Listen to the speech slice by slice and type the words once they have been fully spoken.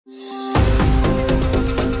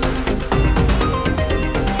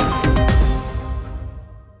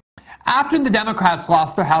After the Democrats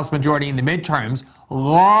lost their House majority in the midterms,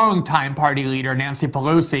 longtime party leader Nancy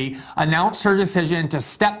Pelosi announced her decision to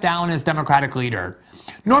step down as Democratic leader.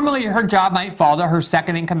 Normally, her job might fall to her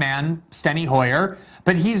second-in-command, Steny Hoyer,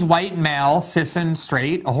 but he's white, male, cis and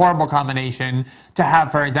straight, a horrible combination to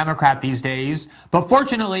have for a Democrat these days. But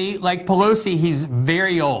fortunately, like Pelosi, he's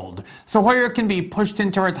very old, so Hoyer can be pushed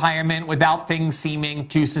into retirement without things seeming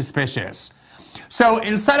too suspicious. So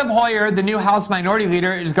instead of Hoyer, the new House Minority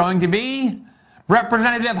Leader is going to be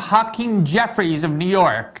Representative Hakeem Jeffries of New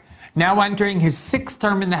York, now entering his 6th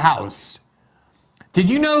term in the House. Did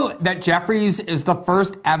you know that Jeffries is the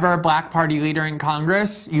first ever black party leader in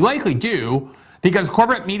Congress? You likely do, because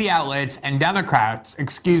corporate media outlets and Democrats,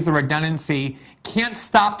 excuse the redundancy, can't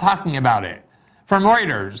stop talking about it. From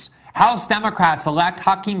Reuters, House Democrats elect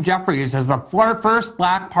Hakeem Jeffries as the first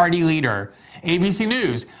black party leader. ABC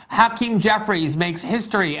News, Hakeem Jeffries makes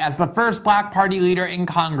history as the first black party leader in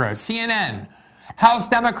Congress. CNN, House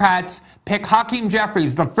Democrats pick Hakeem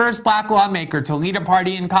Jeffries, the first black lawmaker to lead a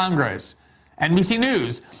party in Congress. NBC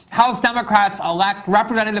News, House Democrats elect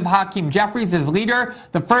Representative Hakeem Jeffries as leader,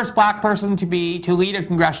 the first black person to lead a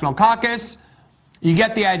congressional caucus. You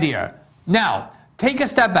get the idea. Now, take a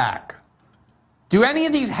step back. Do any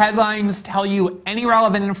of these headlines tell you any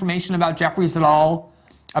relevant information about Jeffries at all?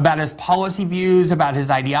 About his policy views, about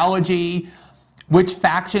his ideology, which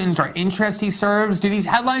factions or interests he serves? Do these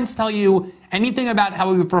headlines tell you anything about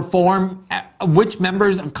how he would perform, which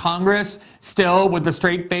members of Congress still, with a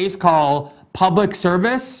straight face, call public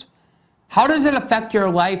service? How does it affect your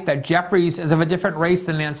life that Jeffries is of a different race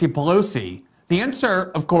than Nancy Pelosi? The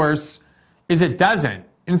answer, of course, is it doesn't.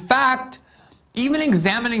 In fact, even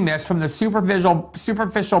examining this from the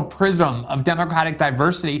superficial prism of Democratic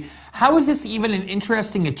diversity, how is this even an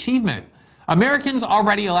interesting achievement? Americans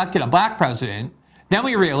already elected a black president. Then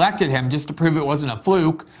we re-elected him just to prove it wasn't a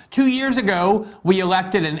fluke. 2 years ago, we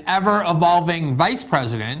elected an ever-evolving vice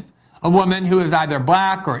president, a woman who is either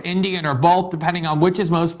black or Indian or both, depending on which is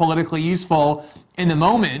most politically useful in the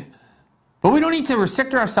moment. But we don't need to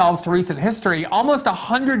restrict ourselves to recent history. Almost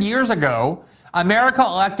 100 years ago, America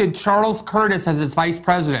elected Charles Curtis as its vice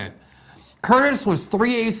president. Curtis was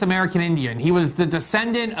 3/8 American Indian. He was the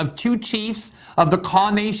descendant of 2 chiefs of the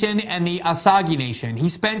Kaw Nation and the Osage Nation. He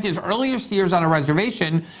spent his earliest years on a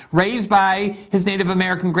reservation raised by his Native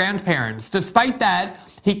American grandparents. Despite that,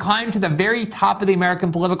 he climbed to the very top of the American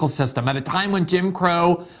political system at a time when Jim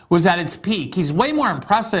Crow was at its peak. He's way more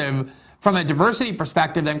impressive from a diversity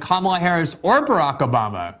perspective than Kamala Harris or Barack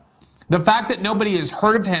Obama. The fact that nobody has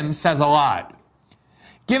heard of him says a lot.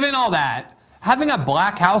 Given all that, having a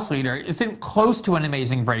black House leader isn't close to an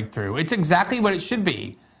amazing breakthrough. It's exactly what it should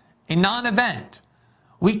be, a non-event.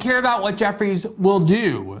 We care about what Jeffries will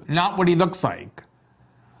do, not what he looks like.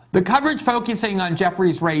 The coverage focusing on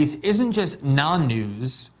Jeffries' race isn't just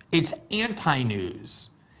non-news, it's anti-news.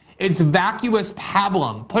 It's vacuous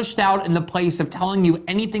pablum pushed out in the place of telling you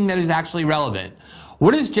anything that is actually relevant.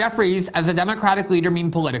 What does Jeffries as a Democratic leader mean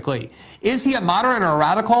politically? Is he a moderate or a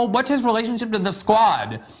radical? What's his relationship to the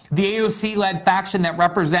Squad, the AOC-led faction that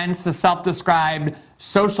represents the self-described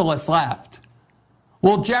socialist left?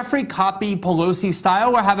 Will Jeffrey copy Pelosi's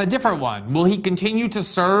style or have a different one? Will he continue to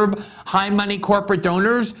serve high-money corporate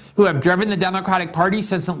donors who have driven the Democratic Party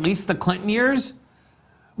since at least the Clinton years?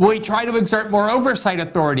 Will he try to exert more oversight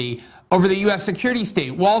authority over the U.S. security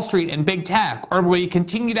state, Wall Street, and big tech? Or will he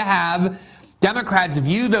continue to have Democrats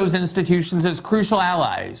view those institutions as crucial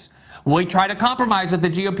allies? Will he try to compromise with the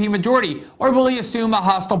GOP majority, or will he assume a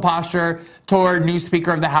hostile posture toward new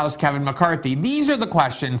Speaker of the House, Kevin McCarthy? These are the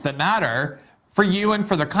questions that matter for you and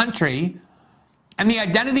for the country. And the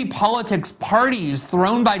identity politics parties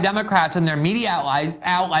thrown by Democrats and their media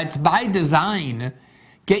outlets by design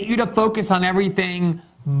get you to focus on everything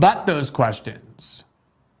but those questions.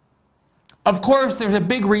 Of course, there's a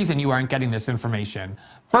big reason you aren't getting this information.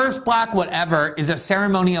 First Black Whatever is a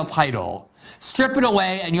ceremonial title. Strip it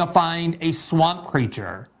away and you'll find a swamp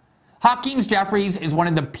creature. Hakeem Jeffries is one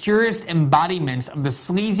of the purest embodiments of the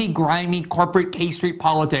sleazy, grimy corporate K Street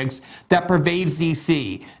politics that pervades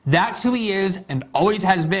DC. That's who he is and always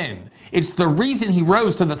has been. It's the reason he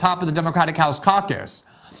rose to the top of the Democratic House caucus.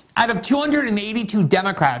 Out of 282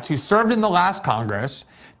 Democrats who served in the last Congress,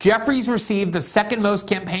 Jeffries received the second most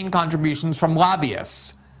campaign contributions from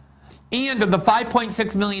lobbyists. And of the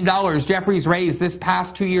 $5.6 million Jeffries raised this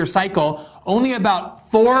past 2-year cycle, only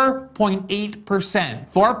about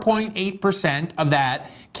 4.8% of that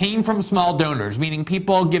came from small donors, meaning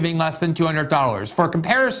people giving less than $200. For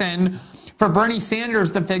comparison, for Bernie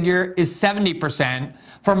Sanders, the figure is 70%.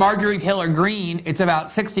 For Marjorie Taylor Greene, it's about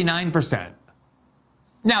 69%.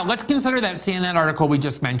 Now, let's consider that CNN article we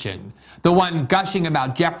just mentioned, the one gushing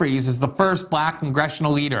about Jeffries as the first black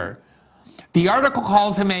congressional leader. The article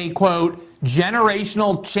calls him a, quote,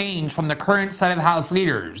 generational change from the current set of House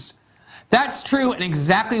leaders. That's true in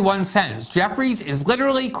exactly one sense. Jeffries is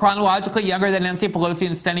literally chronologically younger than Nancy Pelosi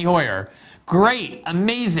and Steny Hoyer. Great,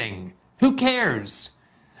 amazing. Who cares?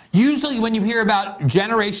 Usually when you hear about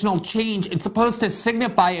generational change, it's supposed to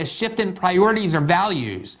signify a shift in priorities or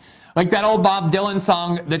values. Like that old Bob Dylan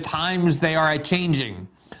song, The Times They Are A-Changing.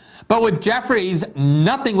 But with Jeffries,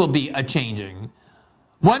 nothing will be a-changing.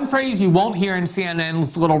 One phrase you won't hear in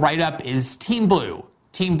CNN's little write-up is Team Blue.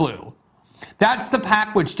 Team Blue. That's the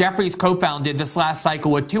PAC which Jeffries co-founded this last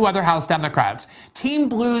cycle with two other House Democrats. Team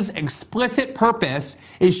Blue's explicit purpose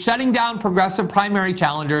is shutting down progressive primary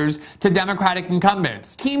challengers to Democratic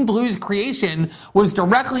incumbents. Team Blue's creation was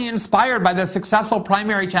directly inspired by the successful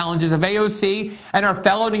primary challenges of AOC and our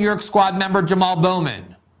fellow New York Squad member Jamal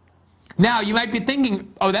Bowman. Now, you might be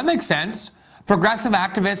thinking, oh, that makes sense. Progressive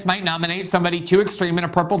activists might nominate somebody too extreme in a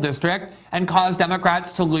purple district and cause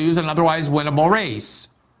Democrats to lose an otherwise winnable race.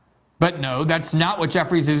 But no, that's not what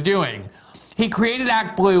Jeffries is doing. He created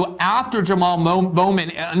Act Blue after Jamal Bowman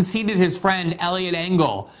unseated his friend Eliot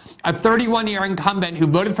Engel, a 31-year incumbent who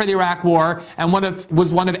voted for the Iraq War and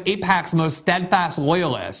was one of AIPAC's most steadfast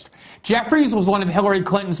loyalists. Jeffries was one of Hillary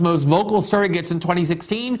Clinton's most vocal surrogates in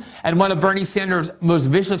 2016 and one of Bernie Sanders' most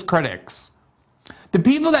vicious critics. The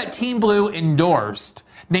people that Team Blue endorsed,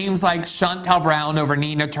 names like Shontel Brown over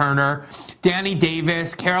Nina Turner, Danny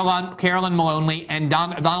Davis, Carolyn Maloney, and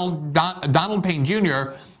Donald Payne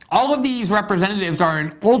Jr., all of these representatives are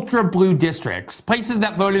in ultra-blue districts, places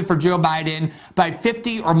that voted for Joe Biden by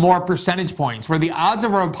 50 or more percentage points, where the odds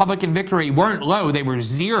of a Republican victory weren't low, they were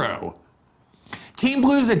zero. Team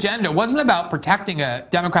Blue's agenda wasn't about protecting a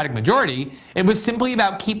Democratic majority. It was simply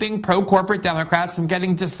about keeping pro-corporate Democrats from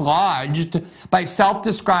getting dislodged by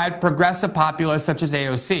self-described progressive populists such as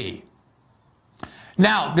AOC.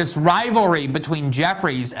 Now, this rivalry between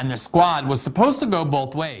Jeffries and the Squad was supposed to go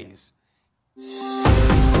both ways.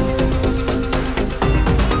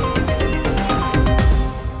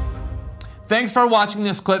 Thanks for watching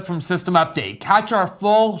this clip from System Update. Catch our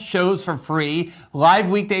full shows for free, live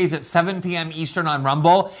weekdays at 7 p.m. Eastern on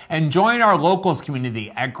Rumble, and join our locals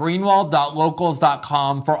community at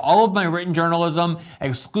greenwald.locals.com for all of my written journalism,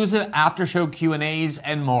 exclusive after-show Q&As,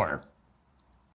 and more.